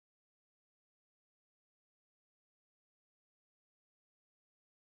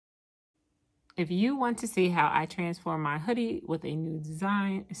If you want to see how I transform my hoodie with a new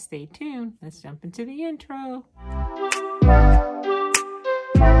design, stay tuned. Let's jump into the intro.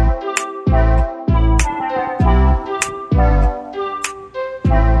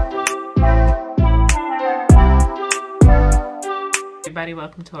 Everybody,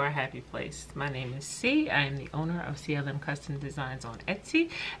 welcome to our happy place. My name is C. I am the owner of CLM Custom Designs on Etsy,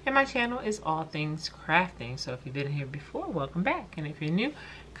 and my channel is all things crafting. So if you've been here before, welcome back. And if you're new,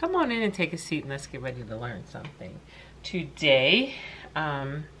 come on in and take a seat and let's get ready to learn something. Today,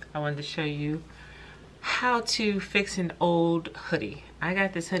 I wanted to show you how to fix an old hoodie. I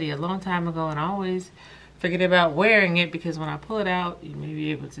got this hoodie a long time ago and I always forget about wearing it because when I pull it out, you may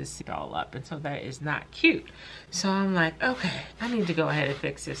be able to see it all up, and so that is not cute. So I'm like, okay, I need to go ahead and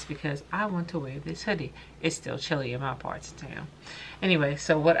fix this because I want to wear this hoodie. It's still chilly in my parts of town. Anyway,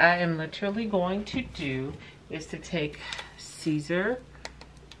 so what I am literally going to do is to take Caesar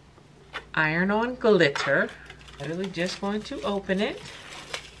iron-on glitter. Literally just going to open it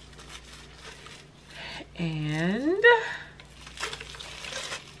and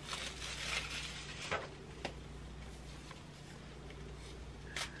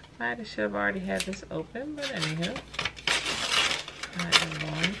I should have already had this open, but anywho, I am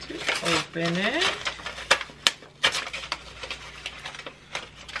going to open it.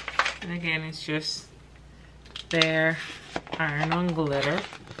 And again, it's just their iron-on glitter.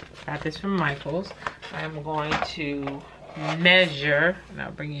 Got this from Michael's. I am going to measure, and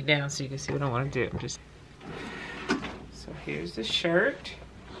I'll bring you down so you can see what I want to do. So here's the shirt.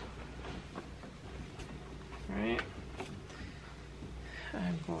 All right.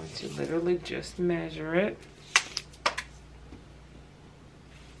 I'm going to literally just measure it.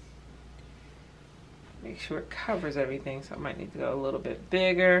 Make sure it covers everything, so I might need to go a little bit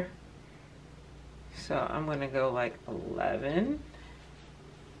bigger. So I'm going to go like 11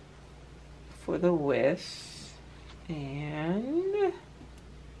 for the width, and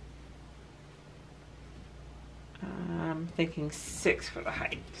I'm thinking 6 for the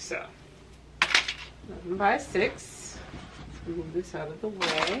height. So 11 by 6. Move this out of the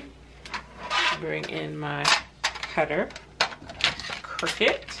way. Bring in my cutter,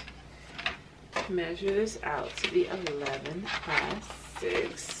 Cricut. Measure this out to be 11 by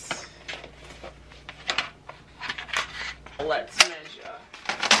 6. Let's measure.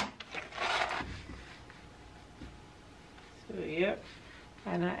 So yep,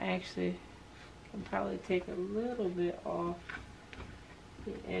 and I actually can probably take a little bit off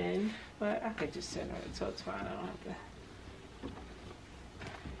the end, but I could just center it so it's fine. I don't have to.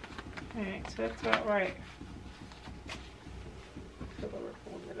 Alright, so that's about right. In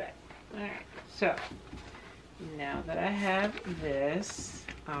the back. Alright, so now that I have this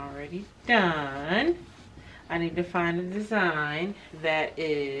already done, I need to find a design that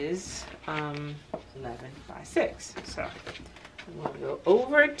is 11 by 6. So I'm going to go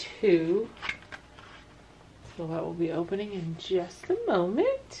over to what will be opening in just a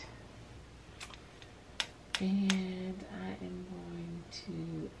moment. And I am going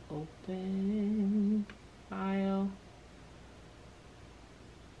to open file,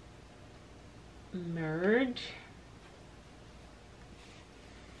 merge.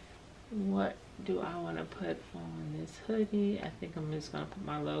 What do I want to put on this hoodie? I think I'm just going to put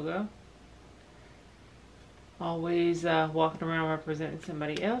my logo. Always walking around representing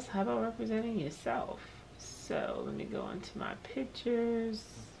somebody else. How about representing yourself? So let me go into my pictures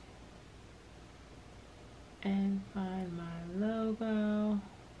and find my logo.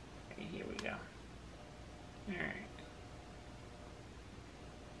 Okay, here we go. Alright.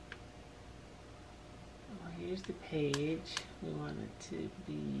 Well, here's the page. We want it to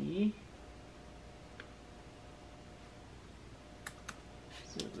be.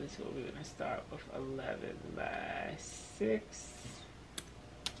 So this is what we're going to start with, 11 by 6.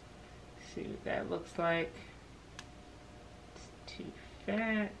 See what that looks like. It's too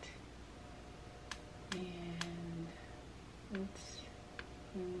fat. And let's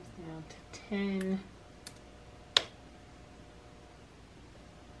bring this down to 10.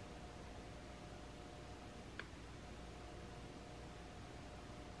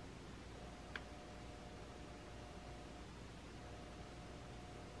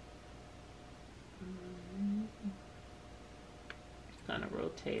 Gonna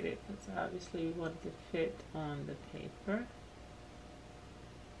rotate it because obviously we want it to fit on the paper.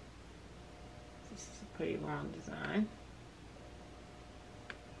 This is a pretty long design.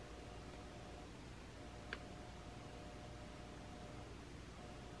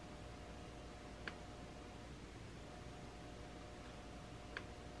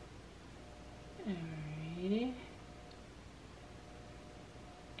 Alrighty.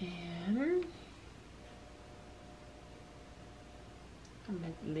 And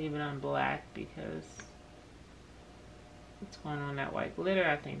on black because it's going on that white glitter.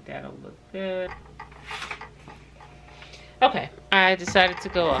 I think that'll look good. Okay, I decided to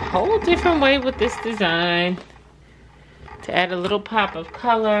go a whole different way with this design to add a little pop of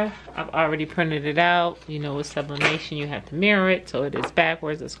color. I've already printed it out. You know, with sublimation, you have to mirror it, so it is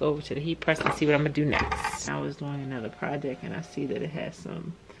backwards. Let's go over to the heat press and see what I'm gonna do next. I was doing another project and I see that it has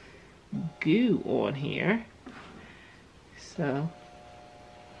some goo on here. So,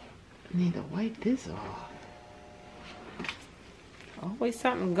 I need to wipe this off. Always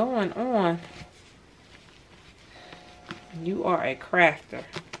something going on. You are a crafter.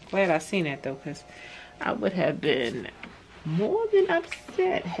 Glad I seen that though, because I would have been more than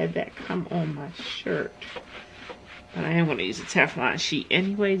upset had that come on my shirt. But I am going to use a Teflon sheet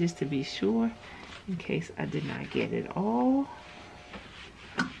anyway, just to be sure, in case I did not get it all.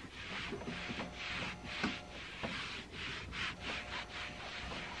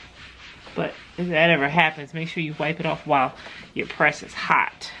 But if that ever happens, make sure you wipe it off while your press is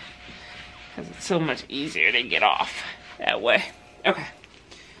hot, because it's so much easier to get off that way. Okay.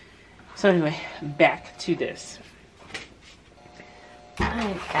 So anyway, back to this.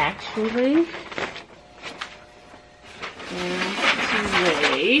 I'm actually going to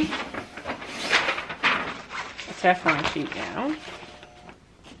lay a Teflon sheet down.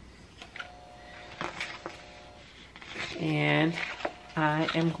 And I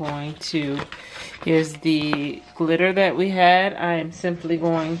am going to, here's the glitter that we had. I am simply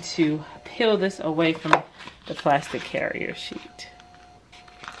going to peel this away from the plastic carrier sheet.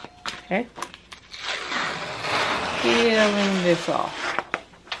 Okay. Peeling this off.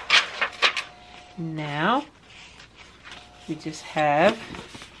 Now, we just have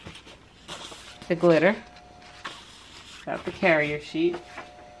the glitter. Got the carrier sheet.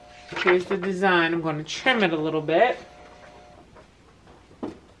 Here's the design. I'm going to trim it a little bit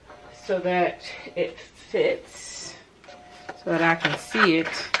so that it fits, so that I can see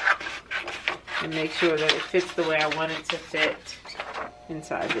it and make sure that it fits the way I want it to fit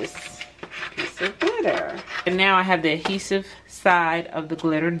inside this piece of glitter. And now I have the adhesive side of the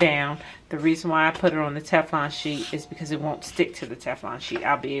glitter down. The reason why I put it on the Teflon sheet is because it won't stick to the Teflon sheet.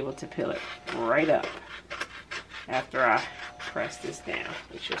 I'll be able to peel it right up after I press this down,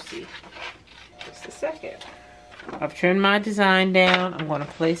 which you'll see in just a second. I've trimmed my design down. I'm going to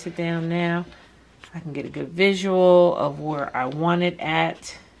place it down now. I can get a good visual of where I want it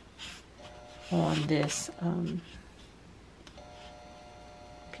at on this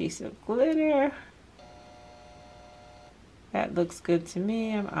piece of glitter. That looks good to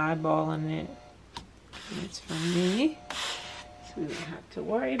me. I'm eyeballing it. It's for me, so we don't have to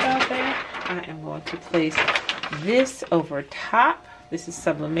worry about that. I am going to place this over top. This is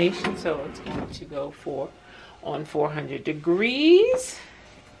sublimation, so it's going to go on 400 degrees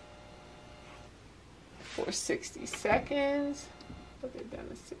for 60 seconds. Put it down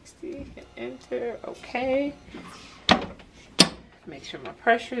to 60, hit enter, okay. Make sure my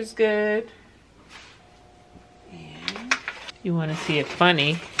pressure is good. And you want to see it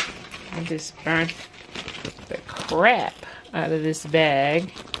funny, I just burnt the crap out of this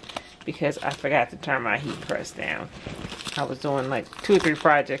bag because I forgot to turn my heat press down. I was doing like 2 or 3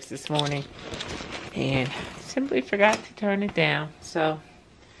 projects this morning and simply forgot to turn it down. So,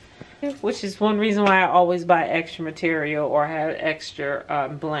 which is one reason why I always buy extra material or have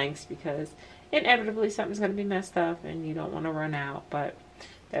extra blanks, because inevitably something's going to be messed up and you don't want to run out. But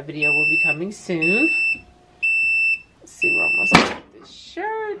that video will be coming soon. Let's see, we're almost done with this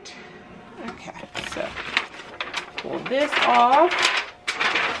shirt. Okay, so pull this off.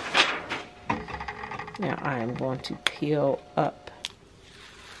 Now I am going to peel up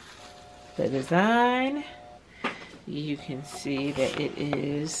the design. You can see that it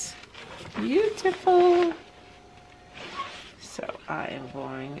is beautiful. So I am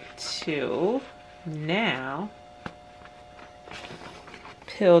going to now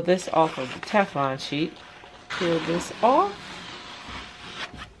peel this off of the Teflon sheet. Peel this off.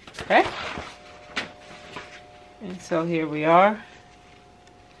 Okay. And so here we are.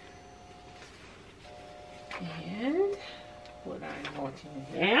 And what I'm going to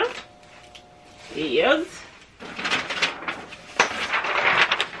do now is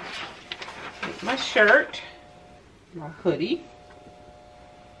take my shirt, my hoodie,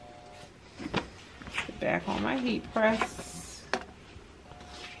 put back on my heat press.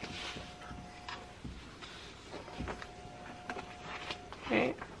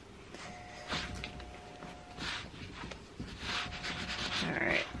 Okay.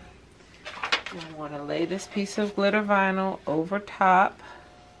 Alright. I want to lay this piece of glitter vinyl over top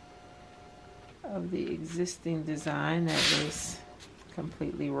of the existing design that is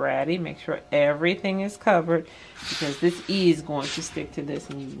completely ratty. Make sure everything is covered because this E is going to stick to this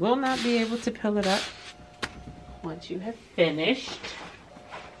and you will not be able to peel it up once you have finished.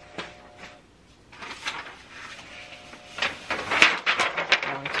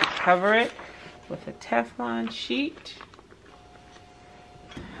 I'm going to cover it with a Teflon sheet.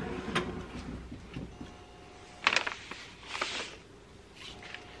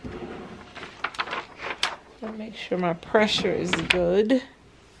 And make sure my pressure is good.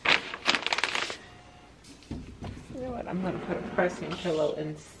 You know what? I'm going to put a pressing pillow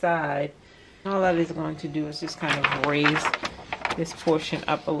inside. All that is going to do is just kind of raise this portion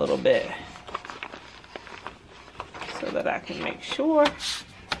up a little bit so that I can make sure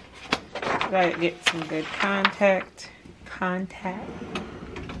that I get some good contact.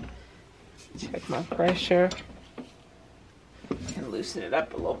 Check my pressure and loosen it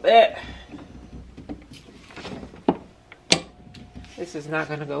up a little bit. This is not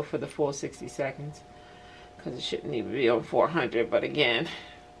going to go for the full 60 seconds because it shouldn't even be on 400, but again,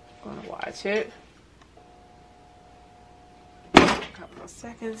 I'm going to watch it. A couple of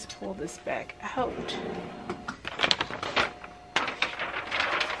seconds, pull this back out.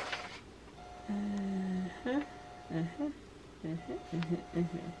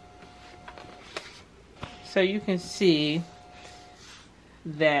 So you can see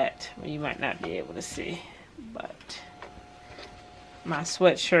that, well, you might not be able to see, but my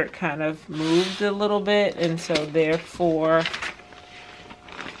sweatshirt kind of moved a little bit, and so therefore,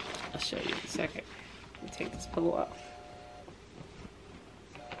 I'll show you in a second. Let me take this pillow off.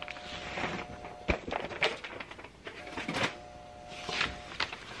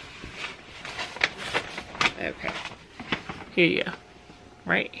 Okay, here you go,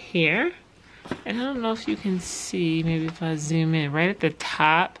 right here. And I don't know if you can see, maybe if I zoom in, right at the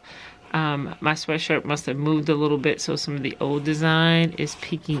top, my sweatshirt must have moved a little bit, so some of the old design is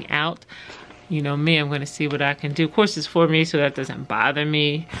peeking out. You know me, I'm going to see what I can do. Of course, it's for me, so that doesn't bother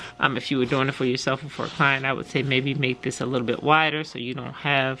me. If you were doing it for yourself or for a client, I would say maybe make this a little bit wider so you don't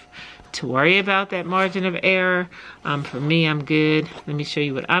have to worry about that margin of error. For me, I'm good. Let me show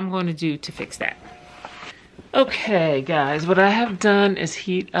you what I'm going to do to fix that. Okay, guys, what I have done is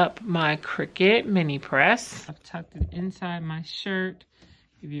heat up my Cricut mini press. I've tucked it inside my shirt.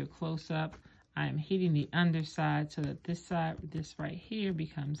 Give you a close-up. I am heating the underside so that this side, this right here,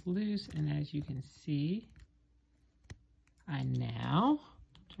 becomes loose. And as you can see, I'm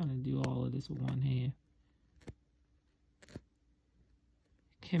trying to do all of this with one hand,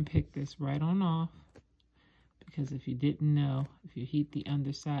 can pick this right on off. Because if you didn't know, if you heat the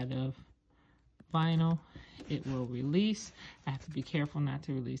underside of vinyl, it will release. I have to be careful not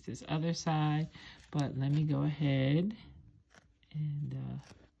to release this other side, but let me go ahead and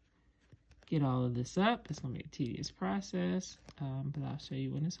get all of this up. It's going to be a tedious process, but I'll show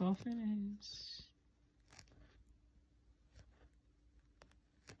you when it's all finished.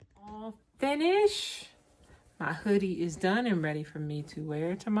 All finished. My hoodie is done and ready for me to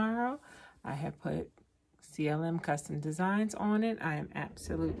wear tomorrow. I have put CLM Custom Designs on it. I am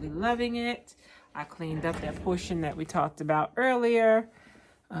absolutely loving it. I cleaned up that portion that we talked about earlier.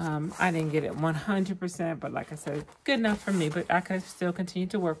 I didn't get it 100%, but like I said, good enough for me, but I could still continue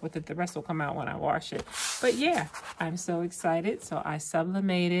to work with it. The rest will come out when I wash it. But yeah, I'm so excited. So I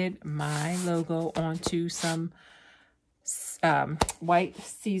sublimated my logo onto some white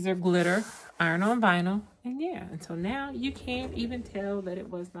Caesar glitter iron-on vinyl. And yeah, until now, you can't even tell that it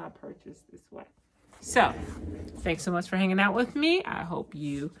was not purchased this way. So, thanks so much for hanging out with me. I hope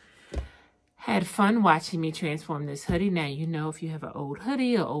you had fun watching me transform this hoodie. Now, you know, if you have an old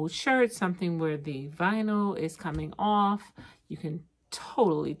hoodie, an old shirt, something where the vinyl is coming off, you can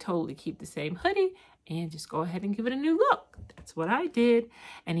totally keep the same hoodie and just go ahead and give it a new look. That's what I did.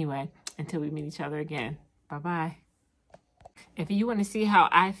 Anyway, until we meet each other again. Bye-bye. If you want to see how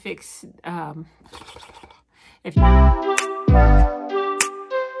I fix,